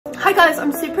Hi guys,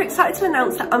 I'm super excited to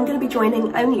announce that I'm going to be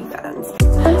joining OnlyFans.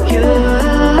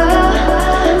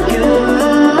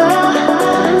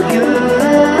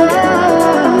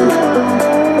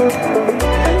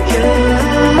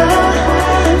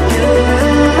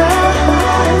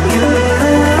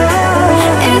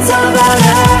 It's all about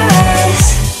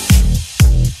us.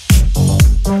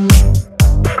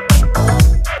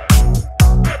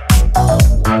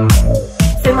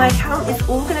 So my account is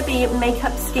all going to be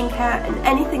makeup, skincare and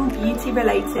anything beauty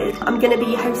related. I'm going to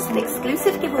be hosting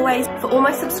exclusive giveaways for all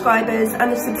my subscribers,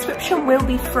 and the subscription will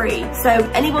be free, so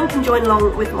anyone can join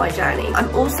along with my journey. I'm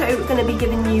also going to be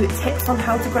giving you tips on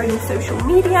how to grow your social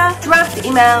media, draft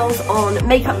emails on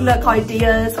makeup look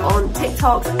ideas, on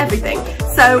TikToks, everything.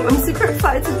 So I'm super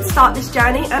excited to start this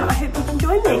journey and I hope you can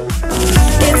join me.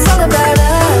 It's all about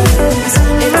us.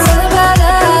 It's all about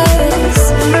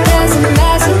us. There's a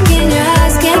massive